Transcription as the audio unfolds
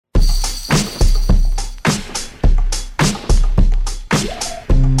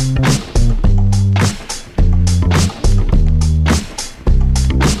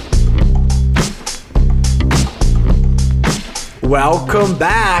Welcome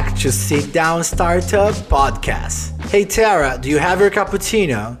back to Sit Down Startup Podcast. Hey Tara, do you have your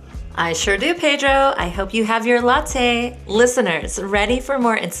cappuccino? I sure do, Pedro. I hope you have your latte. Listeners, ready for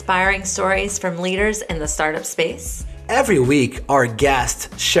more inspiring stories from leaders in the startup space? Every week, our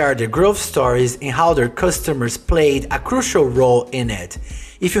guests share their growth stories and how their customers played a crucial role in it.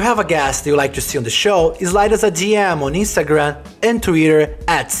 If you have a guest you'd like to see on the show, slide us a DM on Instagram and Twitter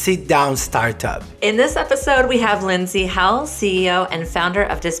at Sit Down Startup. In this episode, we have Lindsay Howell, CEO and founder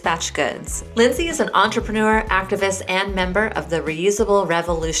of Dispatch Goods. Lindsay is an entrepreneur, activist, and member of the Reusable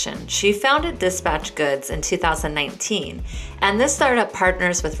Revolution. She founded Dispatch Goods in 2019, and this startup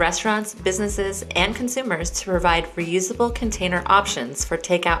partners with restaurants, businesses, and consumers to provide reusable container options for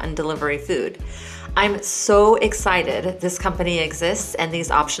takeout and delivery food. I'm so excited this company exists and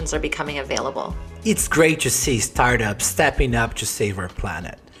these options are becoming available. It's great to see startups stepping up to save our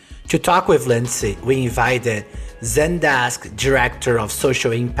planet. To talk with Lindsay, we invited Zendesk Director of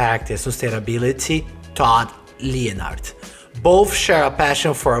Social Impact and Sustainability, Todd Leonard. Both share a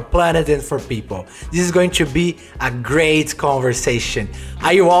passion for our planet and for people. This is going to be a great conversation.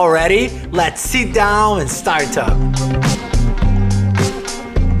 Are you all ready? Let's sit down and start up.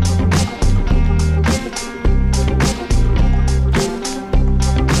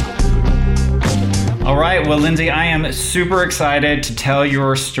 All right, well, Lindsay, I am super excited to tell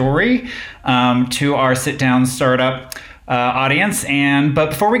your story to our Sit Down Startup audience. But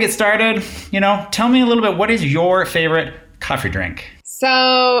before we get started, tell me a little bit, what is your favorite coffee drink?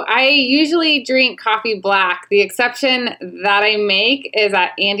 So I usually drink coffee black. The exception that I make is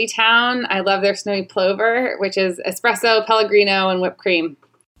at Andytown. I love their Snowy Plover, which is espresso, Pellegrino, and whipped cream.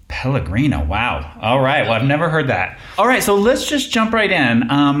 Pellegrino, wow. All right, well, I've never heard that. All right, so let's just jump right in.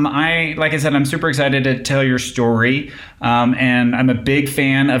 Like I said, I'm super excited to tell your story, and I'm a big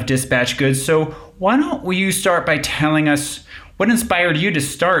fan of Dispatch Goods. So why don't you start by telling us what inspired you to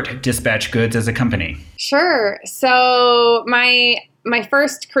start Dispatch Goods as a company? Sure. So my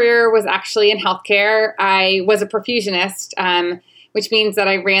first career was actually in healthcare. I was a perfusionist, which means that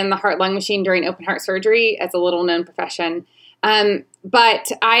I ran the heart-lung machine during open heart surgery. It's a little-known profession.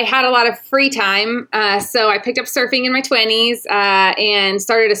 But I had a lot of free time, so I picked up surfing in my 20s and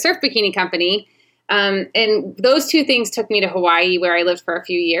started a surf bikini company. And those two things took me to Hawaii, where I lived for a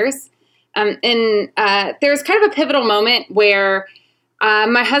few years. There's kind of a pivotal moment where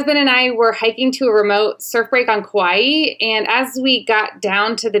my husband and I were hiking to a remote surf break on Kauai, and as we got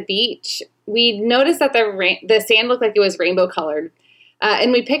down to the beach, we noticed that the sand looked like it was rainbow colored.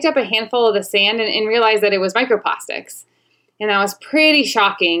 And we picked up a handful of the sand and realized that it was microplastics. And that was pretty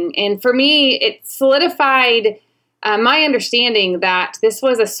shocking. And for me, it solidified my understanding that this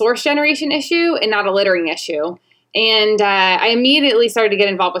was a source generation issue and not a littering issue. And I immediately started to get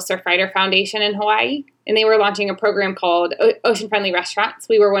involved with Surfrider Foundation in Hawaii. And they were launching a program called Ocean Friendly Restaurants.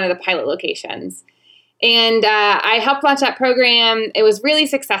 We were one of the pilot locations. And I helped launch that program. It was really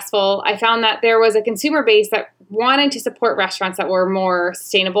successful. I found that there was a consumer base that wanted to support restaurants that were more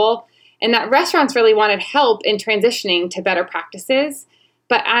sustainable, and that restaurants really wanted help in transitioning to better practices.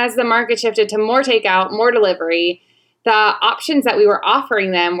 But as the market shifted to more takeout, more delivery, the options that we were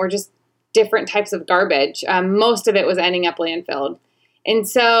offering them were just different types of garbage. Most of it was ending up landfilled. And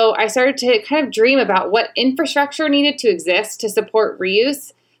so I started to kind of dream about what infrastructure needed to exist to support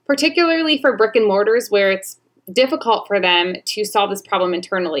reuse, particularly for brick and mortars where it's difficult for them to solve this problem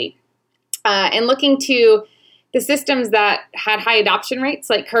internally. And looking to the systems that had high adoption rates,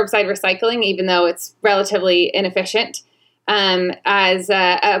 like curbside recycling, even though it's relatively inefficient, as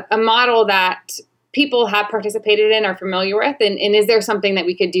a model that people have participated in, are familiar with, and is there something that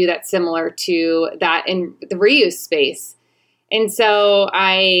we could do that's similar to that in the reuse space? And so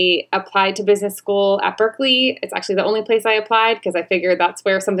I applied to business school at Berkeley. It's actually the only place I applied because I figured that's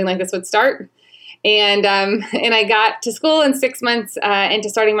where something like this would start. And I got to school in 6 months into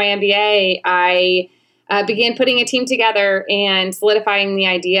starting my MBA. I began putting a team together and solidifying the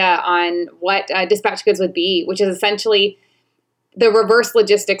idea on what Dispatch Goods would be, which is essentially the reverse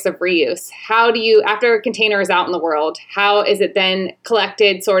logistics of reuse. How do you, after a container is out in the world, how is it then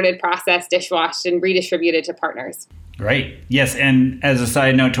collected, sorted, processed, dishwashed, and redistributed to partners? Great. Yes. And as a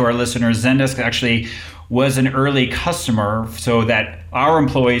side note to our listeners, Zendesk actually was an early customer so that our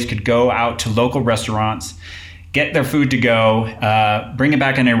employees could go out to local restaurants, get their food to go, bring it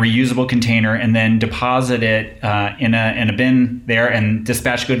back in a reusable container, and then deposit it in a bin there. And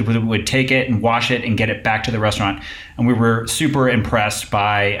Dispatch Goods would take it and wash it and get it back to the restaurant. And we were super impressed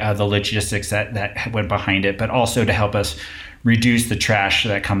by the logistics that went behind it, but also to help us reduce the trash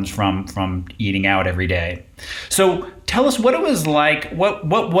that comes from eating out every day. So tell us what it was like. What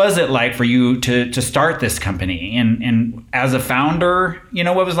was it like for you to start this company? And as a founder,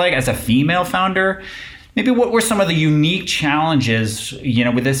 what was it like as a female founder? Maybe what were some of the unique challenges,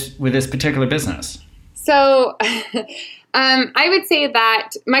 with this particular business? So I would say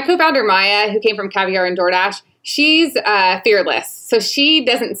that my co-founder, Maya, who came from Caviar and DoorDash, she's fearless. So she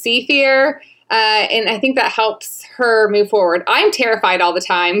doesn't see fear. And I think that helps her move forward. I'm terrified all the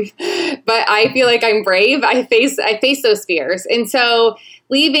time, but I feel like I'm brave. I face those fears. And so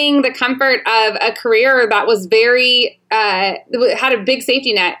leaving the comfort of a career that was had a big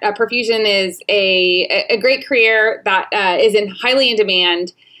safety net. Perfusion is a great career that is highly in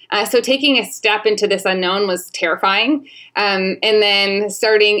demand. So taking a step into this unknown was terrifying. And then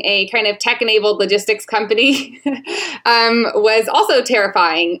starting a kind of tech-enabled logistics company was also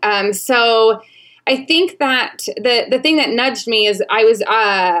terrifying. So I think that the thing that nudged me is I was,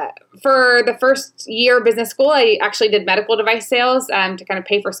 for the first year of business school, I actually did medical device sales to kind of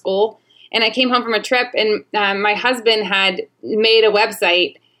pay for school. And I came home from a trip, and my husband had made a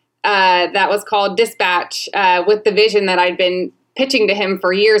website that was called Dispatch with the vision that I'd been pitching to him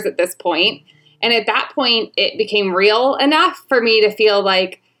for years at this point. And at that point, it became real enough for me to feel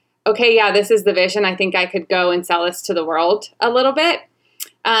like, okay, yeah, this is the vision. I think I could go and sell this to the world a little bit.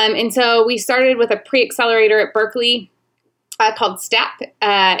 And so we started with a pre-accelerator at Berkeley called STEP.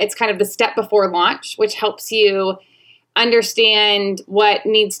 It's kind of the step before launch, which helps you understand what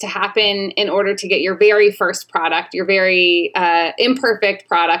needs to happen in order to get your very first product, your very imperfect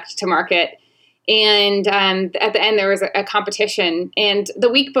product to market. And at the end, there was a competition. And the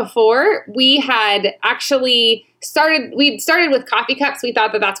week before, we had actually started with coffee cups. We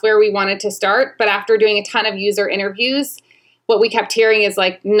thought that that's where we wanted to start. But after doing a ton of user interviews, what we kept hearing is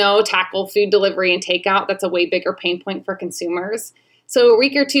like, no, tackle food delivery and takeout. That's a way bigger pain point for consumers. So a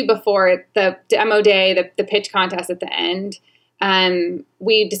week or two before the demo day, the pitch contest at the end,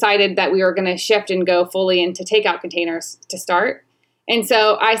 we decided that we were going to shift and go fully into takeout containers to start. And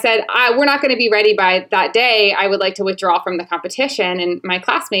so I said, we're not going to be ready by that day. I would like to withdraw from the competition. And my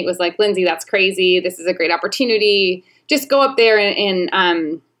classmate was like, Lindsay, that's crazy. This is a great opportunity. Just go up there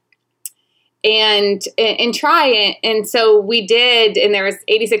and try it. And so we did, and there was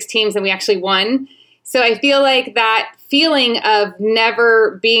 86 teams and we actually won. So I feel like that feeling of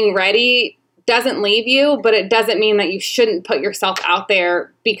never being ready doesn't leave you, but it doesn't mean that you shouldn't put yourself out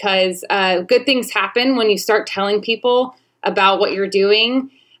there, because good things happen when you start telling people about what you're doing.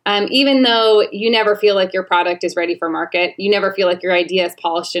 Even though you never feel like your product is ready for market, you never feel like your idea is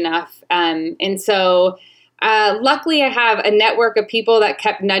polished enough. And so luckily I have a network of people that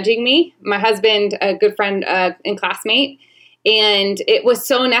kept nudging me, my husband, a good friend and classmate, and it was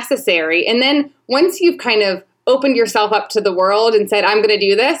so necessary. And then once you've kind of opened yourself up to the world and said, I'm going to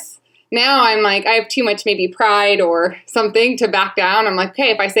do this, now I'm like, I have too much maybe pride or something to back down. I'm like,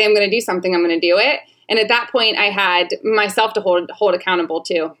 okay, if I say I'm going to do something, I'm going to do it. And at that point, I had myself to hold accountable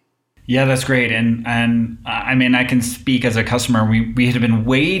too. Yeah, that's great. And I mean, I can speak as a customer. We had been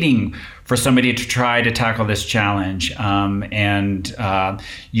waiting for somebody to try to tackle this challenge. So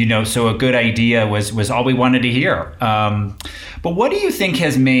a good idea was all we wanted to hear. But what do you think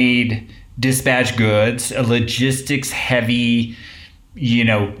has made Dispatch Goods, a logistics heavy,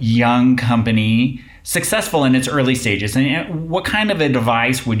 young company, successful in its early stages? And what kind of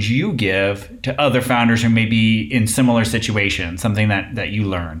advice would you give to other founders who may be in similar situations, something that you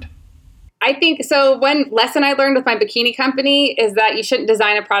learned? I think so. One lesson I learned with my bikini company is that you shouldn't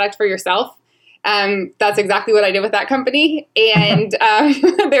design a product for yourself. That's exactly what I did with that company. And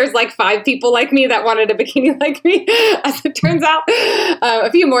there's like 5 people like me that wanted a bikini like me, as it turns out.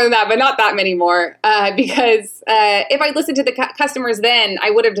 A few more than that, but not that many more. Because if I listened to the customers then, I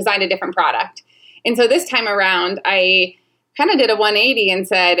would have designed a different product. And so this time around, I kind of did a 180 and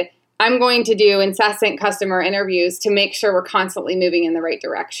said, I'm going to do incessant customer interviews to make sure we're constantly moving in the right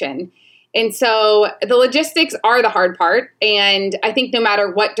direction. And so the logistics are the hard part. And I think no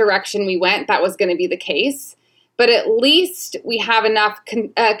matter what direction we went, that was going to be the case. But at least we have enough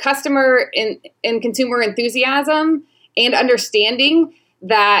customer and consumer enthusiasm and understanding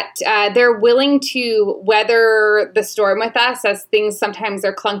that they're willing to weather the storm with us, as things sometimes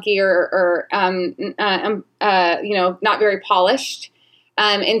are clunky or not very polished.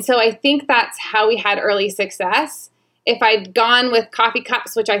 And so I think that's how we had early success. If I'd gone with coffee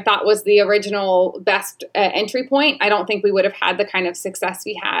cups, which I thought was the original best entry point, I don't think we would have had the kind of success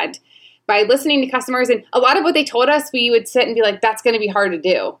we had by listening to customers. And a lot of what they told us, we would sit and be like, that's going to be hard to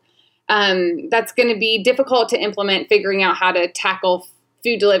do. That's going to be difficult to implement, figuring out how to tackle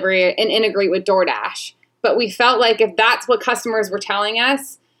food delivery and integrate with DoorDash. but we felt like if that's what customers were telling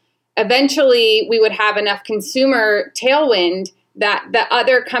us, eventually we would have enough consumer tailwind that the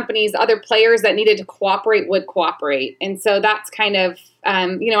other companies, other players that needed to cooperate would cooperate. And so that's kind of,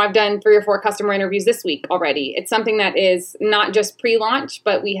 I've done 3 or 4 customer interviews this week already. It's something that is not just pre-launch,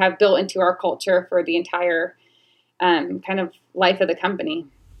 but we have built into our culture for the entire kind of life of the company.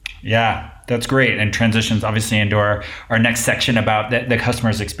 Yeah, that's great. And transitions obviously into our next section about the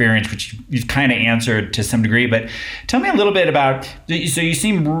customer's experience, which you've kind of answered to some degree. But tell me a little bit about, so you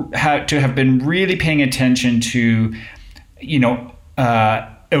seem to have been really paying attention to,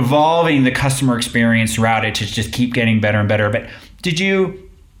 evolving the customer experience throughout it to just keep getting better and better. But did you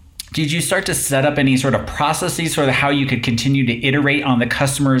start to set up any sort of processes for how you could continue to iterate on the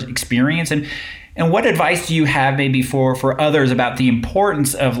customer's experience? And what advice do you have maybe for others about the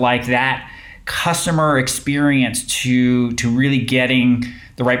importance of like that customer experience to really getting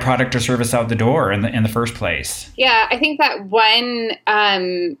the right product or service out the door in the first place? Yeah, I think that one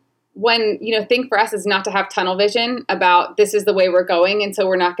thing for us is not to have tunnel vision about this is the way we're going. And so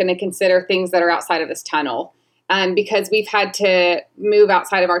we're not going to consider things that are outside of this tunnel because we've had to move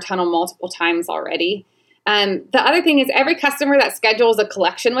outside of our tunnel multiple times already. The other thing is every customer that schedules a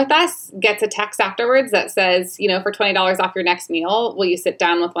collection with us gets a text afterwards that says, for $20 off your next meal, will you sit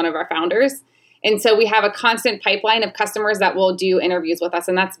down with one of our founders? And so we have a constant pipeline of customers that will do interviews with us,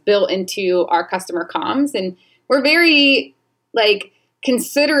 and that's built into our customer comms. And we're very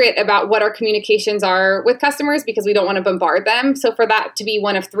considerate about what our communications are with customers because we don't want to bombard them. So for that to be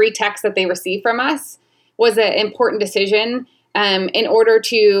one of 3 texts that they receive from us was an important decision. In order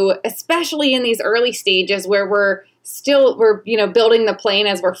to, especially in these early stages where we're building the plane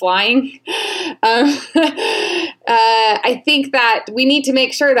as we're flying, I think that we need to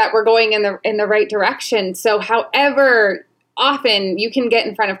make sure that we're going in the right direction. So however often you can get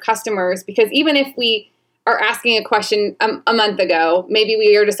in front of customers, because even if we are asking a question a month ago, maybe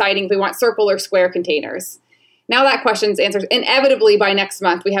we are deciding if we want circle or square containers. Now that question's answered. Inevitably by next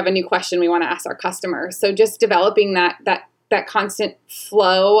month, we have a new question we want to ask our customers. So just developing that constant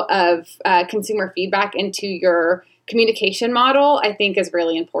flow of consumer feedback into your communication model, I think is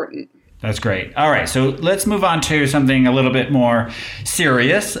really important. That's great. All right. So let's move on to something a little bit more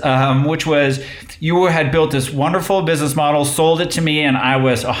serious, which was you had built this wonderful business model, sold it to me, and I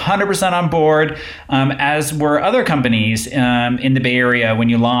was 100% on board, as were other companies in the Bay Area when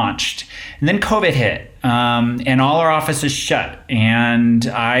you launched. And then COVID hit, and all our offices shut. And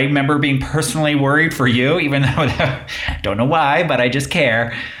I remember being personally worried for you, even though I don't know why, but I just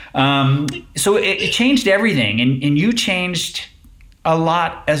care. So it changed everything, and you changed a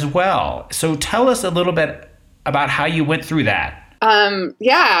lot as well. So tell us a little bit about how you went through that. With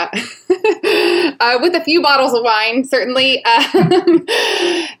a few bottles of wine, certainly.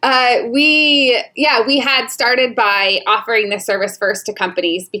 We had started by offering this service first to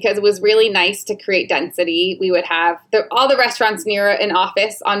companies because it was really nice to create density. We would have all the restaurants near an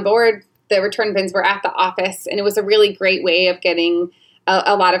office on board. The return bins were at the office, and it was a really great way of getting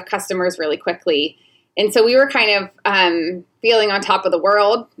a lot of customers really quickly. And so we were kind of feeling on top of the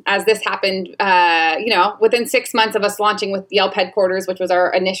world as this happened. Within 6 months of us launching with Yelp headquarters, which was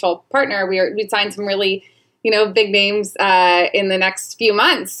our initial partner, we'd signed some really, big names in the next few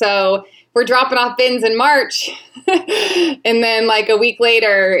months. So we're dropping off bins in March, and then a week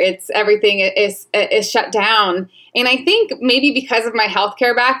later, everything is shut down. And I think maybe because of my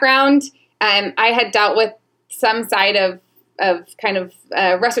healthcare background, I had dealt with some side of kind of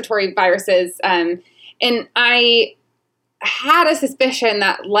respiratory viruses. And I had a suspicion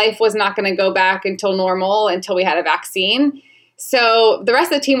that life was not going to go back until normal until we had a vaccine. So the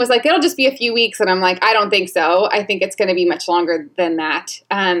rest of the team was like, it'll just be a few weeks. And I'm like, I don't think so. I think it's going to be much longer than that.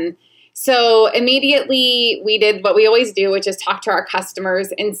 So immediately we did what we always do, which is talk to our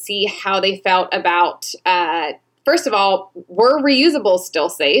customers and see how they felt about, first of all, were reusables still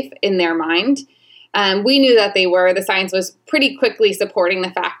safe in their mind? We knew that they were. The science was pretty quickly supporting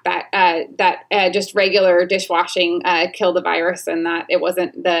the fact that just regular dishwashing killed the virus and that it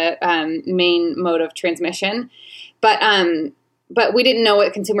wasn't the main mode of transmission. But we didn't know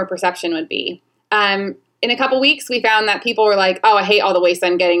what consumer perception would be. In a couple weeks, we found that people were like, oh, I hate all the waste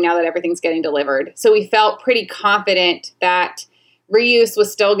I'm getting now that everything's getting delivered. So we felt pretty confident that reuse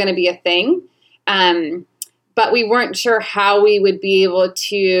was still going to be a thing. But we weren't sure how we would be able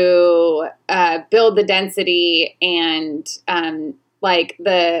to build the density and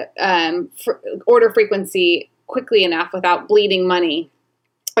order frequency quickly enough without bleeding money,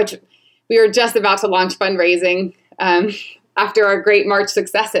 which we were just about to launch fundraising after our great March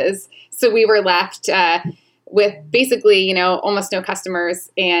successes. So we were left with basically, almost no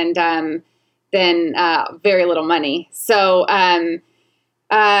customers and than very little money. So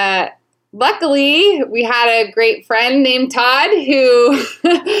luckily, we had a great friend named Todd who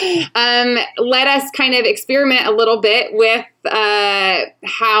let us kind of experiment a little bit with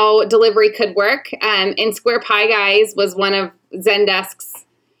how delivery could work. And Square Pie Guys was one of Zendesk's,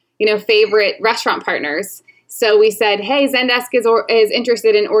 favorite restaurant partners. So we said, hey, Zendesk is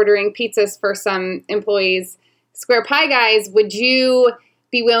interested in ordering pizzas for some employees. Square Pie Guys, would you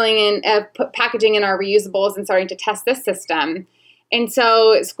be willing in put packaging in our reusables and starting to test this system? And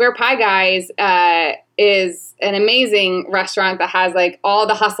so Square Pie Guys is an amazing restaurant that has like all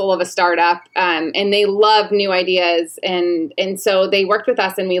the hustle of a startup, and they love new ideas. And so they worked with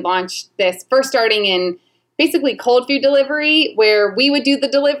us, and we launched this, first starting in basically cold food delivery, where we would do the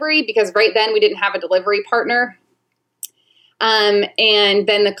delivery because right then we didn't have a delivery partner, and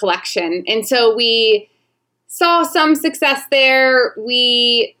then the collection. And so we saw some success there.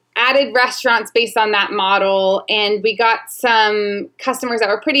 We added restaurants based on that model, and we got some customers that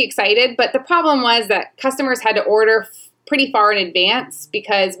were pretty excited. But the problem was that customers had to order pretty far in advance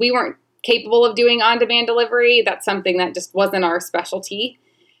because we weren't capable of doing on-demand delivery. That's something that just wasn't our specialty.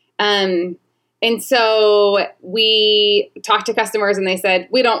 And so we talked to customers, and they said,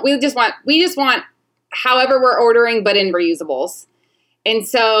 we just want however we're ordering, but in reusables. And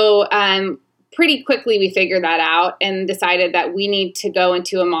so pretty quickly we figured that out and decided that we need to go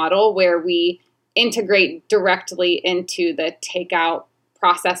into a model where we integrate directly into the takeout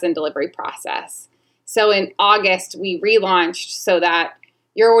process and delivery process. So in August, we relaunched so that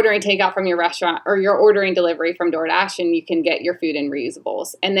you're ordering takeout from your restaurant or you're ordering delivery from DoorDash, and you can get your food in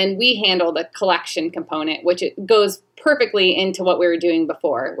reusables. And then we handle the collection component, which it goes perfectly into what we were doing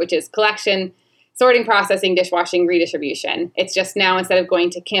before, which is collection, sorting, processing, dishwashing, redistribution. It's just now, instead of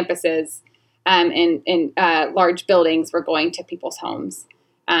going to campuses in large buildings, we're going to people's homes.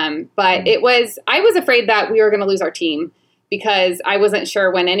 But I was afraid that we were going to lose our team because I wasn't sure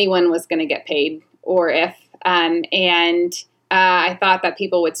when anyone was going to get paid or if, I thought that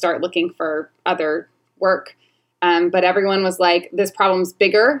people would start looking for other work. But everyone was like, this problem's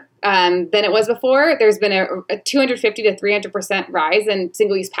bigger than it was before. There's been a 250 to 300% rise in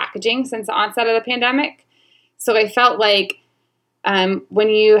single-use packaging since the onset of the pandemic. So I felt like when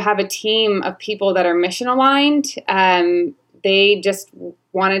you have a team of people that are mission aligned, they just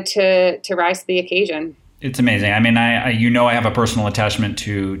wanted to rise to the occasion. It's amazing. I mean, I have a personal attachment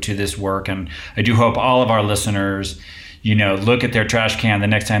to this work, and I do hope all of our listeners, look at their trash can the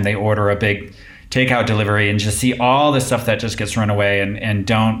next time they order a big takeout delivery and just see all the stuff that just gets thrown away, and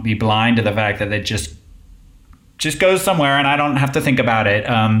don't be blind to the fact that it just goes somewhere and I don't have to think about it.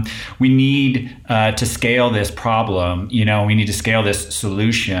 We need to scale this problem. We need to scale this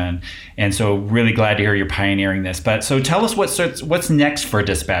solution. And so really glad to hear you're pioneering this. But so tell us what's next for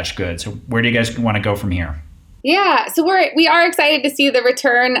Dispatch Goods. So where do you guys want to go from here? Yeah, so we are excited to see the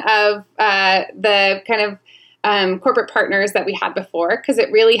return of the kind of corporate partners that we had before, because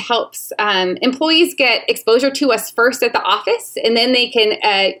it really helps employees get exposure to us first at the office, and then they can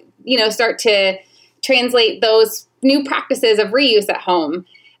start to translate those new practices of reuse at home.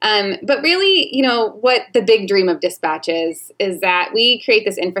 But really, what the big dream of Dispatch is that we create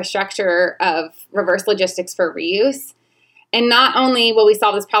this infrastructure of reverse logistics for reuse. And not only will we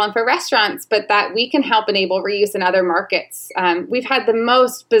solve this problem for restaurants, but that we can help enable reuse in other markets. We've had the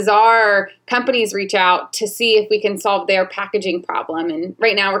most bizarre companies reach out to see if we can solve their packaging problem. And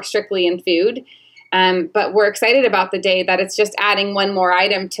right now we're strictly in food. But we're excited about the day that it's just adding one more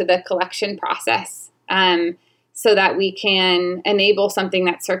item to the collection process, so that we can enable something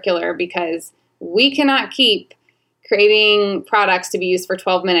that's circular, because we cannot keep creating products to be used for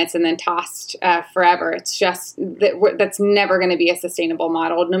 12 minutes and then tossed forever. It's just that's never going to be a sustainable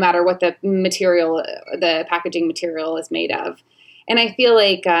model, no matter what the packaging material is made of. And I feel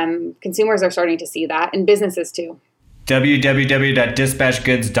like consumers are starting to see that, and businesses too.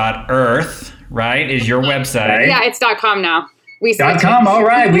 www.dispatchgoods.earth, right, is your website. Yeah, it's .com now. .com, all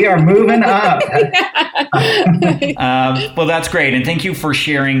right, we are moving up. Well, that's great, and thank you for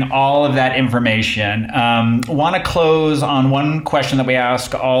sharing all of that information. Want to close on one question that we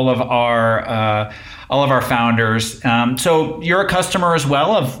ask all of our founders. So you're a customer as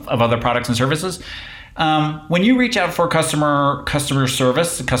well of other products and services. When you reach out for customer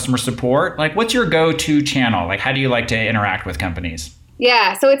service, customer support, like what's your go-to channel? Like how do you like to interact with companies?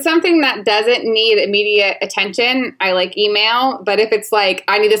 Yeah, so it's something that doesn't need immediate attention. I like email, but if it's like,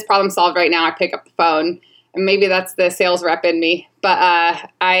 I need this problem solved right now, I pick up the phone. And maybe that's the sales rep in me. But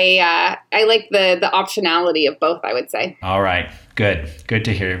I like the optionality of both, I would say. All right. Good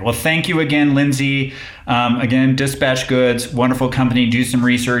to hear. Well, thank you again, Lindsay. Again, Dispatch Goods, wonderful company. Do some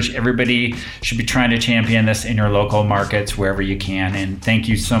research. Everybody should be trying to champion this in your local markets wherever you can. And thank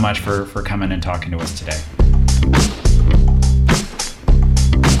you so much for coming and talking to us today.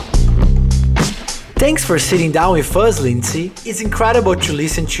 Thanks for sitting down with us, Lindsay. It's incredible to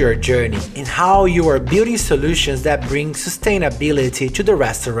listen to your journey and how you are building solutions that bring sustainability to the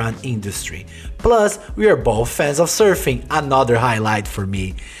restaurant industry. Plus, we are both fans of surfing, another highlight for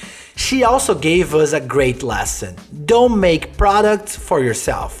me. She also gave us a great lesson. Don't make products for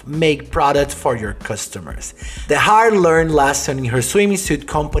yourself, make products for your customers. The hard-learned lesson in her swimming suit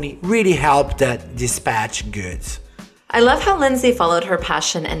company really helped at Dispatch Goods. I love how Lindsay followed her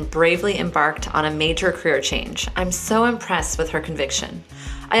passion and bravely embarked on a major career change. I'm so impressed with her conviction.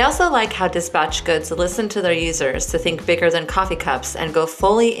 I also like how Dispatch Goods listen to their users to think bigger than coffee cups and go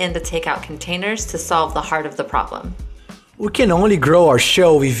fully into takeout containers to solve the heart of the problem. We can only grow our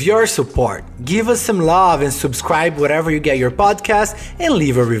show with your support. Give us some love and subscribe wherever you get your podcast and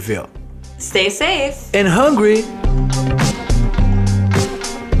leave a review. Stay safe and hungry.